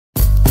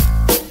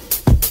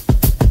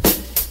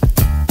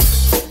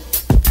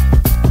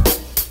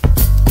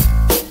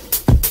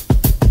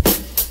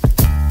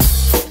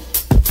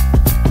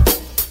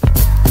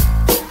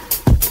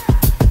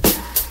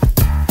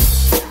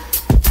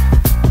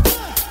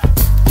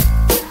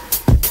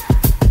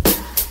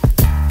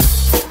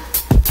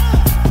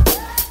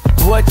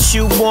What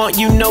you want,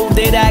 you know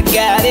that I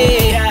got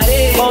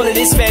it. All of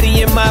this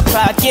fatty in my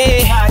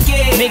pocket.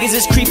 Niggas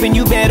is creeping,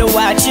 you better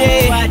watch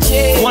it.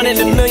 1 in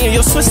a million,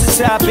 you'll switch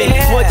the topic.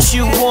 What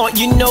you want,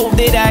 you know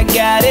that I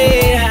got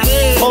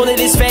it. All of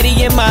this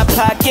fatty in my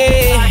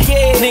pocket.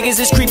 Niggas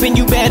is creeping,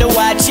 you better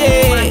watch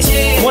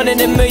it. 1 in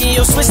a million,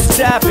 you'll switch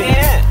the topic.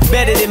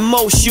 Better than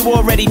most, you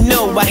already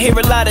know. I hear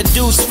a lot of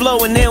dudes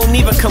flow and they don't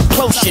even come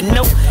close, you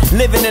know.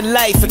 Living a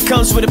life, it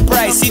comes with a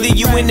price. Either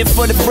you in it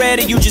for the bread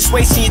or you just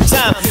wasting your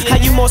time. How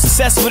you more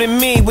successful than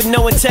me with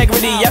no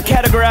integrity? Y'all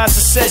categorize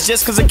success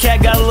just cause a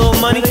cat got a little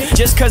money.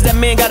 Just cause that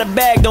man got a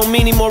bag don't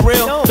mean he more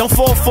real. Don't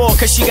fall for it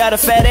cause she got a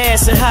fat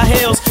ass and high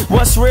heels.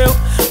 What's real?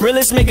 Real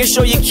is making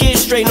sure your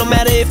kids straight. No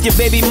matter if your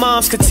baby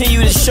moms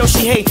continue to show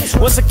she hate.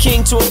 What's a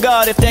king to a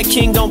god if that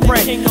king don't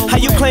pray? How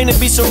you claim to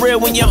be so real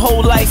when your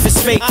whole life is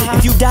fake?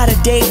 If you die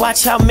today,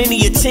 watch how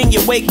many attend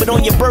your wake. But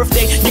on your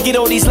birthday, you get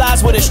all these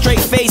lies with a straight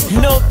face.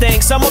 No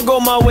thanks, I'ma go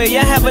my way,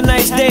 yeah, have a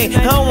nice day.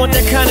 I don't want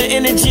that kind of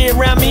energy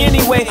around me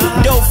anyway.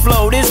 Dope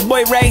flow, this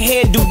boy right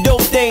here do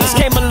dope things.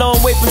 Came a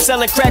long way from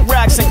selling crack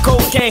rocks and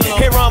cocaine.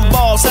 Here on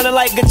balls, sounding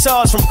like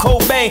guitars from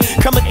Cobain.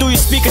 Coming through your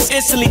speakers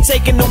instantly,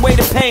 taking away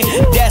the pain.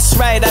 That's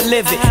right, I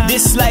live it,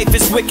 this life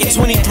is wicked.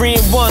 23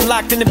 and 1,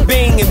 locked in the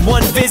Bing in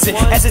one visit.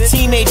 As a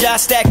teenager, I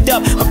stacked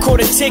up a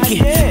quarter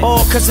ticket.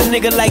 All cause a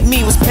nigga like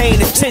me was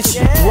paying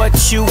attention.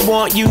 What you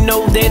want, you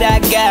know that I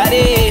got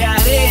it.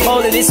 All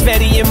of this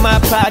fatty in my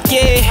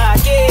pocket.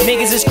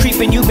 Niggas is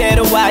creeping, you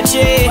better watch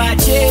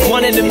it.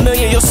 1 in a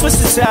million, you'll switch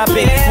the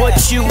topic.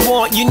 What you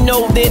want, you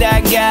know that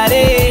I got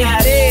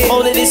it.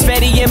 All of this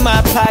fatty in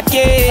my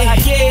pocket.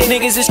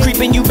 Niggas is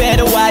creeping, you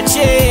better watch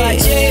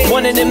it.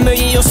 1 in a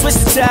million, you'll switch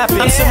the topic.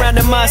 I'm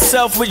surrounding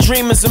myself with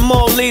dreamers and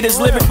more leaders.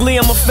 Lyrically,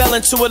 I'm a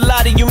felon to a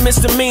lot of you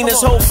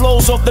misdemeanors. Whole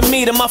flows off the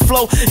meter, my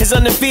flow is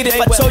undefeated.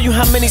 If I told you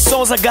how many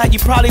songs I got, you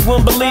probably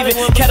wouldn't believe it.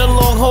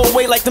 Catalog whole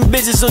weight like them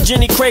bitches on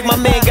Jenny Craig. My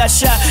man got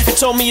shot and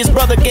told me his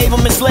brother gave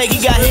him his leg.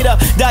 He got hit up,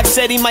 Doc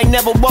said he might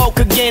never walk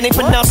again. They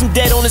pronounced him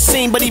dead on the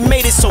scene, but he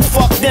made it, so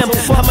fuck them.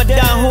 I'm a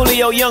Don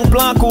Julio, young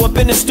Blanco up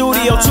in the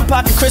studio.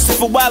 Tupac and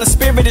Christopher Wallace,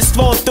 spirit is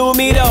flowing through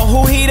me though.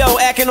 Who he though?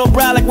 Acting on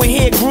bra like we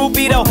here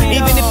groupie though.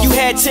 Even if you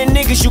had 10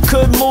 niggas, you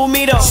could move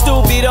me though.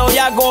 Stupid though,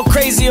 y'all going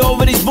crazy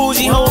over these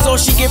bougie hoes. All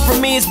she get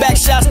from me is back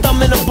shots,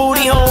 thumb in a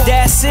booty hole.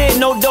 That's it,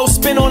 no dough,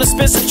 spin on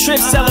expensive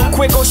trips. Sell them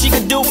quick, all she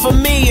could do for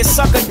me is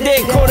suck a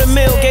dick.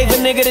 $250,000, gave a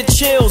nigga the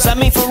chills. I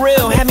mean for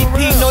real, had me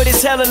paranoid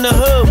as hell in the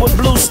hood with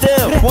blue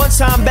steel. One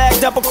time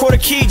bagged up a quarter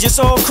key, just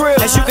all krill.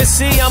 As you can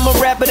see, I'm a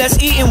rapper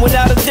that's eating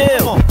without a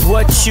deal.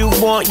 What you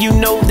want, you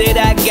know that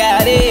I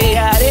got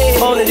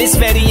it. All of this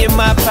fatty in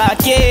my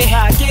pocket.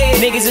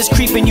 Niggas is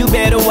creeping, you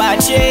better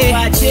watch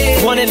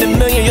it. 1 in a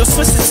million, you'll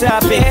switch the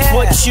topic.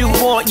 What you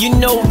want, you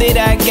know that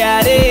I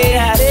got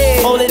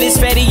it. All of this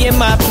fatty in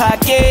my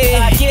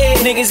pocket.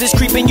 Niggas is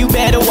creeping, you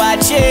better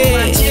watch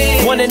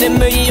it. 1 in a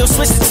million, you'll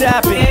switch the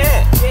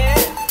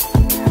topic.